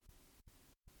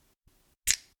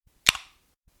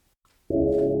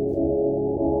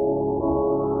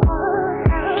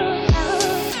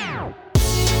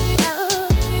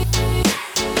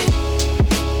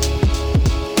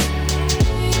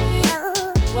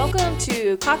Welcome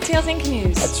to Cocktails and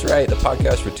Canoes. That's right, the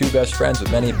podcast where two best friends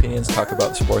with many opinions talk about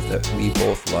the sport that we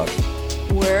both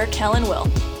love. We're Kel and Will.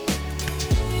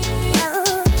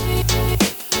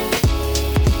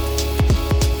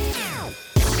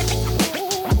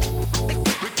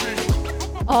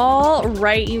 All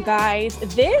right, you guys,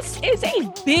 this is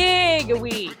a big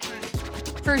week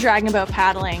for Dragon Boat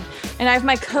paddling. And I have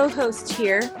my co-host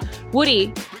here,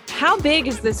 Woody. How big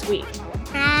is this week?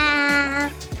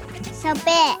 So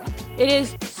big. It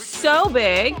is so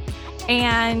big,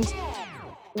 and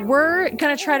we're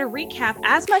going to try to recap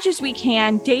as much as we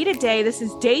can day to day. This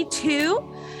is day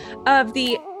 2 of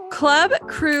the Club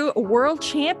Crew World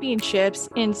Championships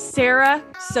in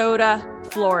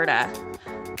Sarasota, Florida.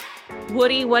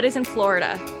 Woody, what is in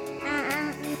Florida?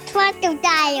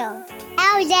 Crocodiles.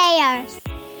 Alligators.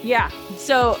 Yeah,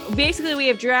 so basically we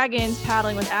have dragons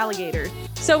paddling with alligators.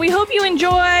 So we hope you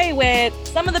enjoy with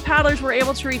some of the paddlers we're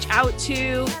able to reach out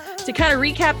to kind of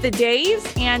recap the days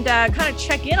and kind of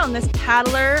check in on this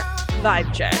paddler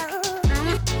vibe check.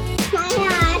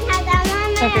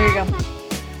 Oh, there you go.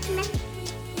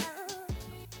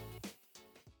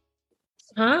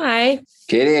 Hi.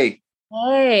 Katie.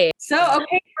 Hey. So,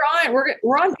 okay,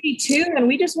 we're on day 2, and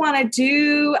we just want to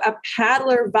do a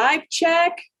paddler vibe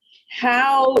check.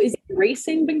 How is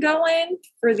racing been going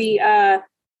for the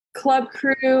Club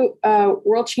Crew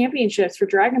World Championships for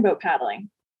Dragon Boat paddling?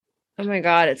 Oh my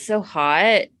God, it's so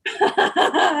hot.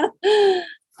 I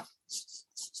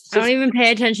don't even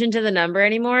pay attention to the number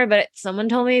anymore, but someone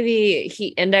told me the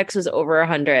heat index was over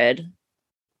 100.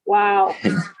 Wow.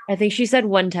 I think she said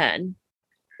 110.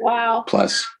 Wow.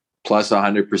 Plus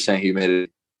 100%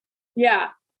 humidity. Yeah.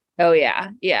 Oh yeah.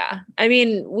 Yeah. I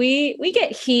mean, we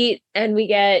get heat and we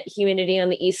get humidity on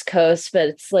the East Coast, but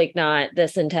it's like not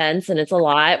this intense, and it's a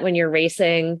lot when you're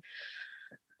racing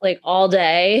like all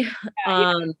day.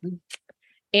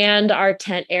 And our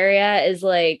tent area is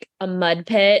like a mud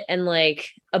pit and like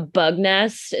a bug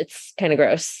nest. It's kind of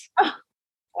gross. Oh,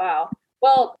 wow.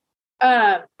 Well,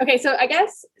 okay. So I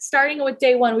guess starting with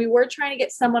day 1, we were trying to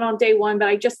get someone on day 1, but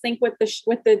I just think with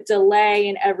the delay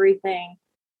and everything,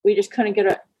 we just couldn't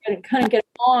get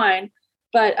on.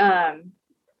 But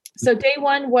so day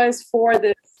 1 was for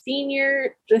the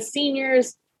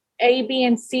seniors A, B,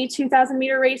 and C 2,000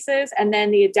 meter races, and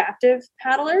then the adaptive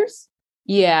paddlers.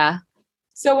 Yeah.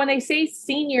 So when they say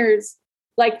seniors,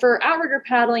 like for outrigger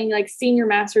paddling, like senior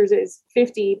masters is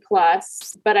 50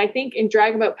 plus, but I think in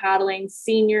dragon boat paddling,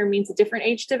 senior means a different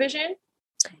age division.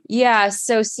 Yeah.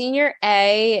 So senior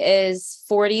A is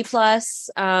 40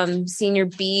 plus, senior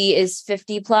B is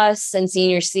 50 plus, and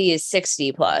senior C is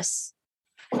 60 plus.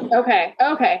 Okay.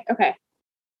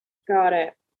 Got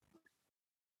it.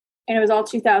 And it was all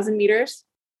 2,000 meters.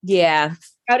 Yeah.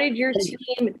 How did your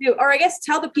team do? Or I guess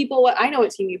tell the people I know what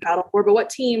team you paddle for, but what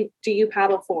team do you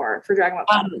paddle for Dragon Boat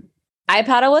paddling? I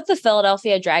paddle with the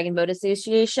Philadelphia Dragon Boat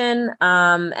Association.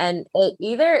 And it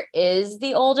either is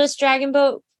the oldest dragon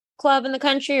boat club in the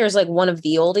country or is like one of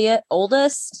the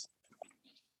oldest.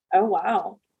 Oh,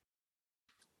 wow.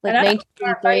 Like and that's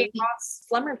 1903. Ross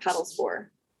Slemmer paddles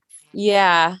for.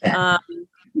 Yeah.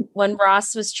 When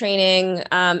Ross was training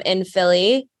in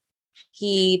Philly,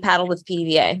 he paddled with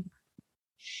PDVA.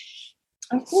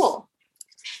 Oh, cool.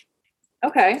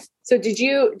 Okay. So did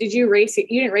you race?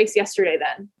 You didn't race yesterday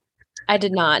then? I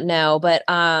did not know, but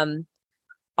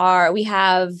we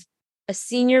have a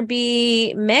senior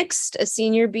B mixed, a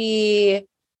senior B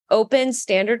open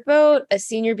standard boat, a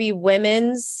senior B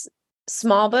women's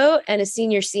small boat, and a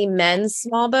senior C men's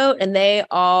small boat. And they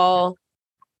all,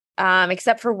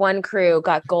 except for one crew,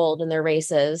 got gold in their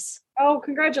races. Oh,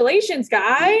 congratulations,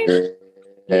 guys.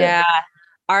 Yeah.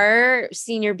 Our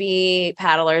senior B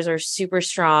paddlers are super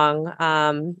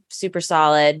strong, super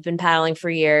solid, been paddling for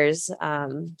years.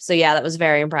 So yeah, that was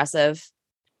very impressive.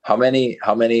 How many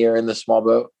are in the small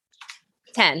boat?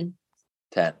 10.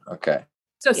 Okay.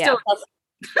 So still,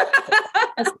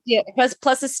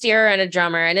 plus a steerer and a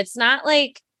drummer. And it's not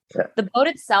like the boat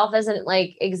itself isn't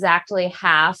like exactly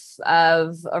half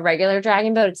of a regular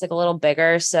dragon boat. It's like a little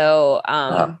bigger. So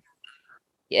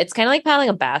it's kind of like paddling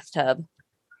a bathtub.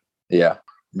 Yeah.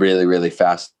 Really, really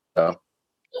fast though.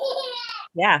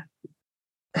 Yeah.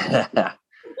 And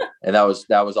that was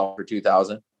all for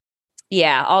 2,000.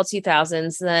 Yeah, all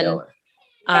 2000s. Then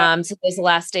today's the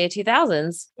last day of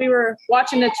 2000s. We were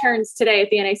watching the turns today at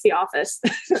the NAC office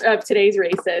of today's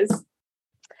races.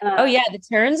 Oh yeah, the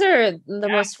turns are the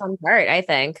most fun part, I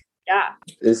think. Yeah.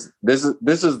 This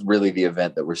is really the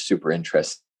event that we're super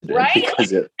interested in, right? Because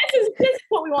this is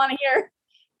what we want to hear.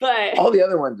 But all the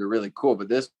other ones are really cool, but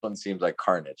this one seems like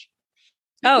carnage.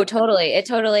 Oh, totally. It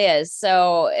totally is.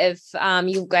 So if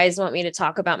you guys want me to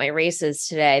talk about my races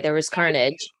today, there was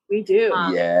carnage. We do.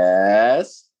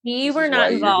 Yes. We This were is not why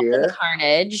you're involved in the here.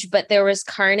 carnage, but there was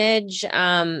carnage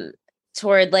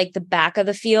toward like the back of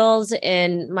the field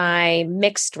in my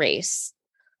mixed race.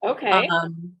 Okay.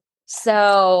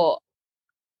 So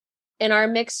in our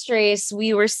mixed race,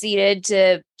 we were seated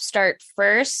to start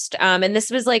first. And this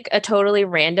was like a totally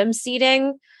random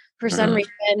seating for some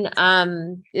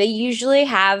reason. They usually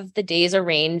have the days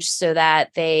arranged so that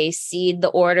they seed the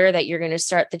order that you're going to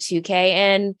start the 2K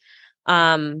in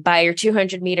by your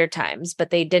 200-meter times, but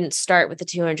they didn't start with the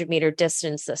 200-meter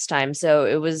distance this time. So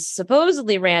it was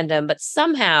supposedly random, but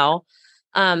somehow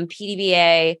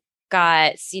PDBA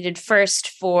got seated first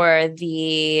for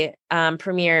the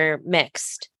premier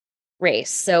mixed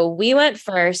race. So we went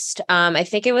first. I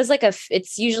think it was like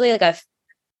it's usually like a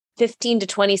 15 to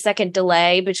 20 second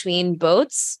delay between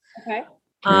boats. Okay.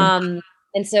 And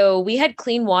so we had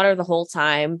clean water the whole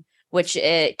time, which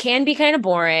it can be kind of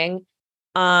boring,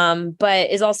 but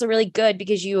is also really good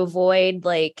because you avoid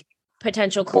like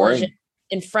potential collision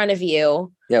in front of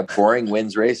you. Yeah, boring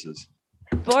wins races.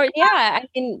 Yeah, I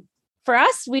mean, for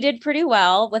us, we did pretty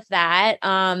well with that.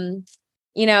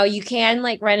 You can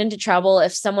like run into trouble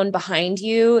if someone behind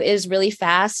you is really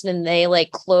fast and they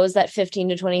like close that 15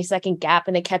 to 20 second gap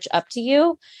and they catch up to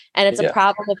you. And it's a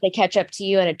problem if they catch up to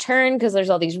you in a turn because there's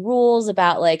all these rules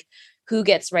about like who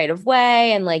gets right of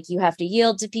way and like you have to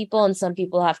yield to people and some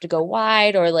people have to go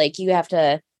wide or like you have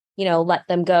to, let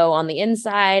them go on the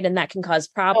inside and that can cause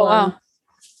problems. Oh, wow.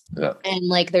 Yeah. And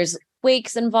like there's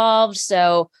wakes involved.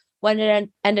 So what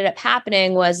ended up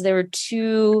happening was there were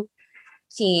two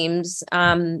teams.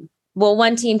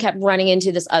 One team kept running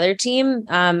into this other team.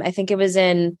 I think it was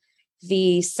in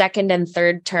the second and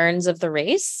third turns of the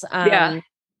race.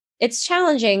 It's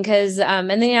challenging because and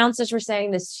the announcers were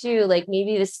saying this too, like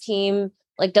maybe this team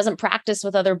like doesn't practice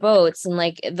with other boats and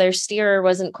like their steerer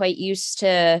wasn't quite used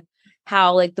to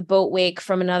how like the boat wake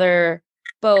from another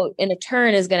boat in a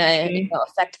turn is going to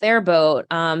affect their boat.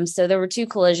 So there were two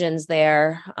collisions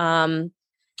there. And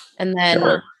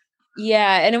then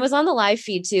and it was on the live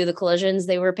feed too, the collisions.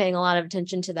 They were paying a lot of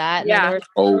attention to that. Yeah.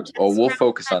 We'll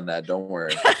focus on that. Don't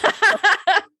worry.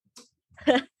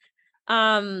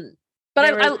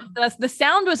 But the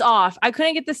sound was off. I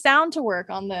couldn't get the sound to work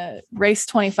on the race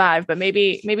 25, but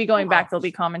maybe going back there'll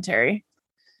be commentary.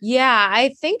 Yeah, I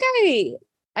think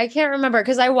I can't remember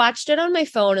because I watched it on my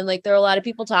phone and like there were a lot of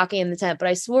people talking in the tent, but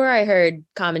I swore I heard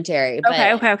commentary. But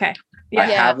Okay. I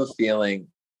have a feeling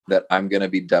that I'm going to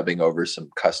be dubbing over some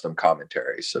custom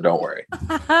commentary, so don't worry.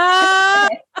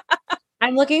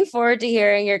 I'm looking forward to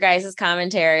hearing your guys'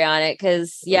 commentary on it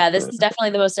because, this is definitely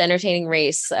the most entertaining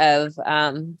race of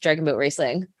Dragon Boat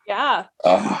Racing. Yeah.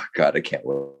 Oh, God, I can't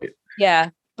wait. Yeah.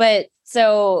 But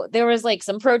so there was like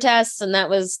some protests and that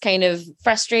was kind of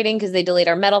frustrating because they delayed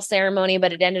our medal ceremony,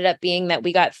 but it ended up being that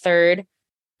we got third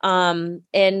in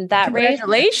that race.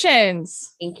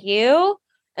 Congratulations. Thank you.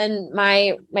 And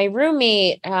my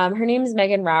roommate, her name is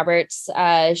Megan Roberts.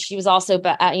 She was also,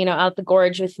 out the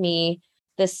gorge with me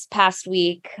this past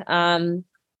week.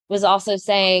 Was also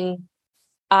saying,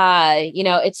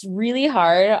 it's really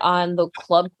hard on the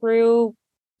club crew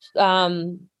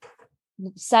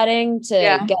setting to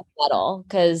get a medal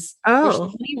because there's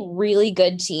so many really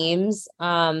good teams.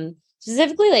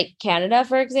 Specifically, like Canada,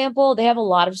 for example, they have a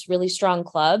lot of really strong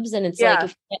clubs, and it's like if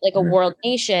you get like a World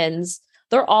Nations.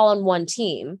 They're all on one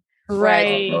team,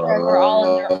 right? They're all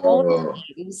in their own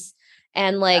teams,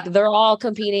 and like they're all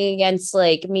competing against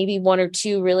like maybe one or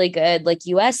two really good like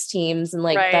US teams, and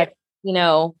like that,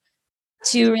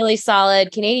 two really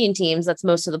solid Canadian teams. That's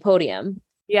most of the podium.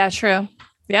 Yeah, true.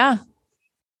 Yeah,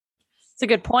 it's a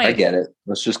good point. I get it.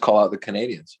 Let's just call out the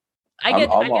Canadians. I get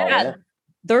it.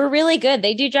 They're really good.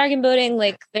 They do dragon boating.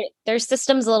 Like their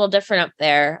system's a little different up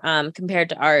there compared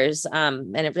to ours,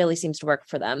 and it really seems to work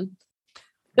for them.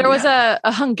 There was a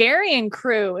Hungarian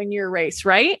crew in your race,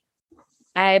 right?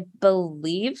 I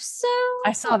believe so.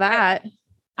 I saw that.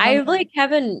 I've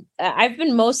been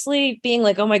mostly being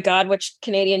like, oh my God, which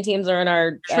Canadian teams are in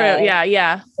our true.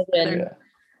 Yeah.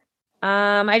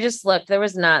 I just looked. There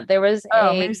was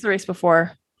maybe it's the race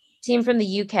before. Team from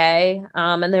the UK.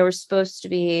 And there was supposed to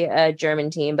be a German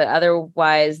team, but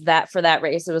otherwise for that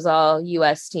race, it was all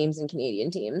US teams and Canadian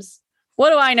teams. What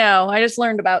do I know? I just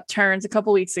learned about turns a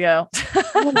couple weeks ago.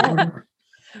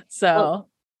 So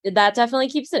that definitely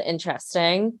keeps it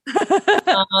interesting.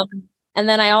 And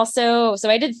then I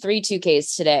did 3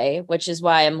 2Ks today, which is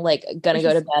why I'm like going to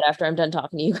go to bed after I'm done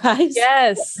talking to you guys.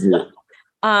 Yes.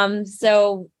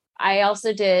 So I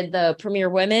also did the Premier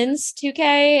Women's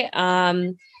 2K.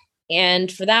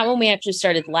 And for that one, we actually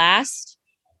started last.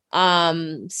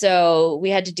 So we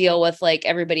had to deal with like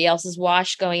everybody else's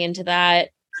wash going into that.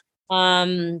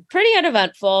 Pretty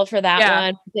uneventful for that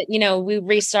one. But, you know, we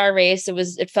raced our race.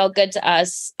 It felt good to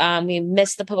us. We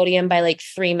missed the podium by like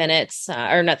 3 minutes,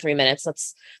 or not 3 minutes.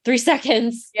 That's 3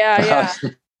 seconds. Yeah.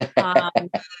 That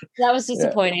was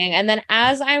disappointing. And then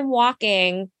as I'm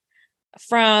walking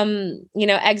from, you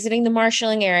know, exiting the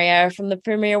marshalling area from the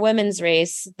Premier Women's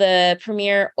race, the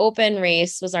Premier Open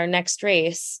race was our next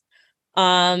race.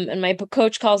 And my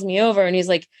coach calls me over and he's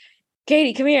like,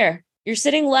 Katie, come here. You're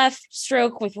sitting left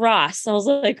stroke with Ross. And I was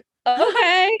like,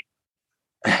 okay.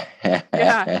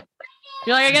 Yeah.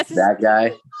 You're like, I guess that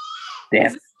guy.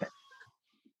 Damn.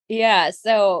 Yeah.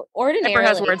 So ordinarily. Piper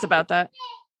has words about that.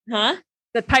 Huh?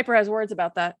 That Piper has words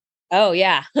about that. Oh,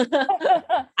 yeah.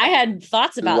 I had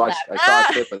thoughts about that. I saw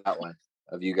a clip of that one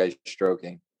of you guys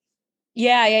stroking.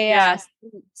 Yeah.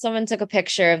 Someone took a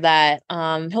picture of that.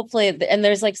 Hopefully, and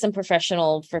there's like some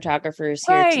professional photographers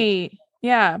here. Right.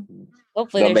 Yeah.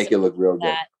 Hopefully they'll make it look real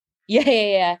good.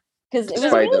 Yeah. Because it was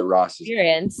a really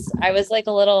experience. I was like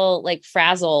a little like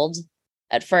frazzled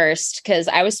at first because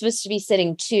I was supposed to be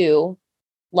sitting 2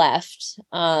 left.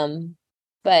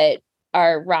 But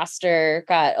our roster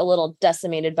got a little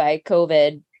decimated by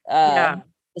COVID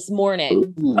this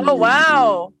morning. Ooh. Oh,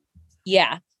 wow.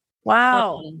 Yeah.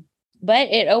 Wow. But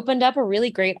it opened up a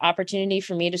really great opportunity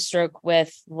for me to stroke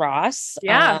with Ross.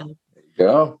 Yeah. There you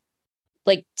go.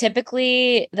 Like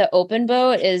typically the open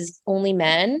boat is only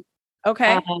men.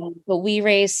 Okay. But we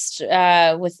raced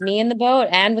with me in the boat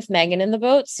and with Megan in the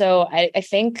boat. So I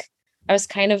think I was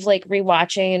kind of like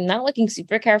rewatching and not looking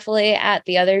super carefully at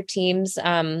the other teams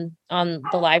on the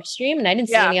live stream. And I didn't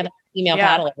see any other female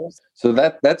paddlers. So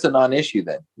that's a non-issue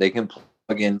then. They can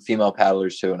plug in female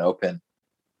paddlers to an open.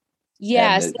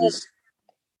 Yeah.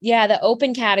 The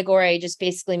open category just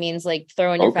basically means like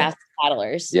throwing your fast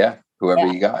paddlers. Yeah. Whoever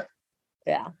you got.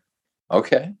 Yeah.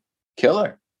 Okay.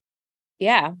 Killer.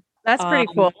 Yeah. That's pretty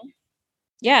cool.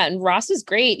 Yeah. And Ross was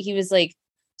great. He was like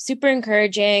super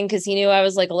encouraging because he knew I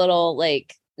was like a little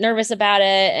like nervous about it.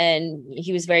 And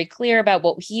he was very clear about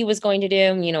what he was going to do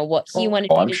and, you know, what he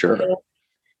wanted to do.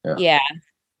 Yeah.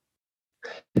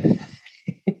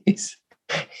 he's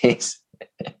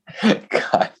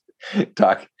God.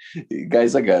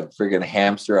 Guy's like a freaking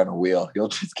hamster on a wheel. He'll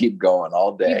just keep going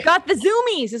all day. You got the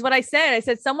zoomies is what I said. I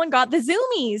said, someone got the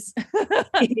zoomies.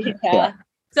 Yeah.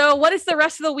 So what does the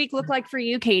rest of the week look like for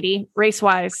you, Katie, race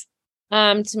wise?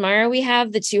 Tomorrow we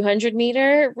have the 200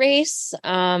 meter race.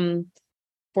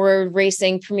 We're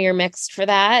racing Premier Mixed for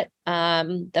that.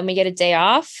 Then we get a day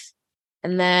off.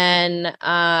 And then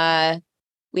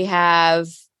we have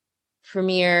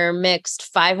Premier Mixed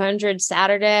 500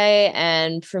 Saturday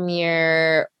and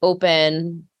Premier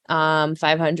Open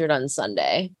 500 on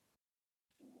Sunday.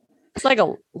 It's like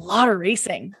a lot of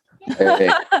racing.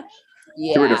 Hey,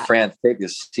 Yeah. Tour de France, take a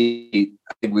seat.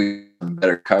 I think we have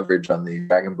better coverage on the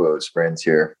Dragon Boat sprints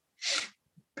here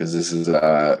because this is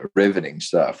riveting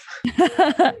stuff.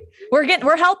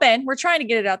 We're helping. We're trying to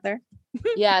get it out there.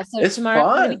 Yeah. So It's tomorrow's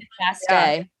fun. going to be a fast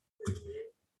day.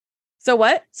 So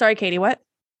what? Sorry, Katie, what?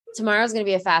 Tomorrow's going to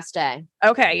be a fast day.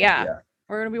 Okay. Yeah.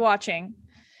 We're going to be watching.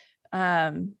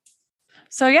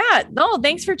 So yeah, no,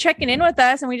 thanks for checking in with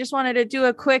us. And we just wanted to do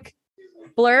a quick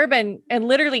blurb and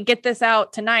literally get this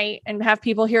out tonight and have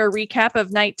people hear a recap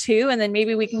of night 2. And then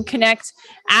maybe we can connect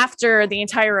after the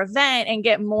entire event and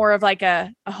get more of like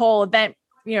a whole event,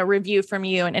 you know, review from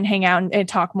you and hang out and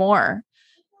talk more.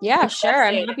 Yeah, sure.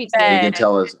 I'm happy to. You can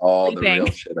tell us all the Sleeping.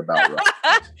 real shit about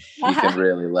Ross. You can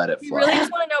really let it We fly. really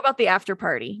just want to know about the after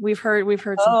party. We've heard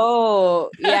some.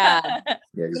 Oh, yeah.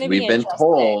 Yeah, 'cause gonna be we've been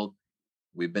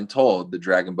interesting. told the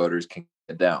Dragon Boaters can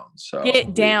get down. So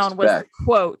Get down was the expect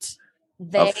quote.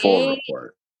 a full They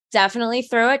report. definitely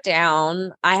throw it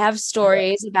down. I have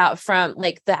stories about from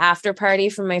like the after party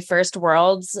from my first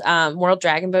World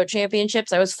Dragon Boat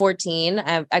Championships. I was 14.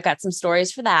 I got some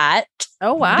stories for that.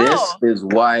 Oh, wow. This is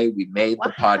why we made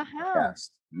the Wow.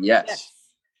 podcast. Yes.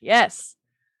 Yes.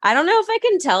 I don't know if I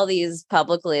can tell these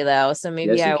publicly though, so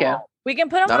maybe Yes, you I can. won't. We can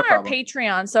put them Not a on our problem.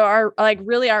 Patreon. So our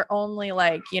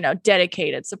only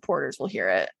dedicated supporters will hear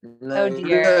it. Oh,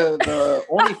 dear. The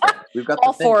OnlyFans. We've got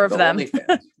All the thing, 4 of the them.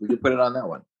 OnlyFans. We could put it on that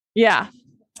one. Yeah.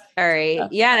 All right.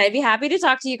 Yeah, and I'd be happy to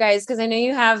talk to you guys because I know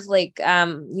you have like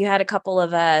you had a couple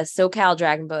of SoCal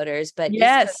Dragon Boaters, but East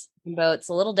Yes. Coast Dragon Boats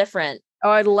a little different. Oh,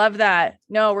 I'd love that.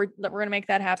 No, we're going to make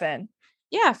that happen.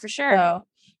 Yeah, for sure. So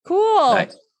cool.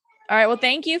 Nice. All right. Well,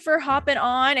 thank you for hopping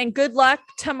on and good luck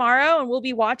tomorrow. And we'll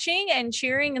be watching and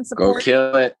cheering and Go supporting.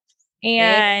 kill it.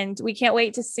 And we can't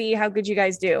wait to see how good you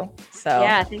guys do. So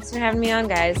yeah, thanks for having me on,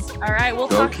 guys. All right, we'll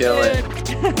Go talk kill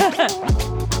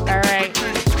soon.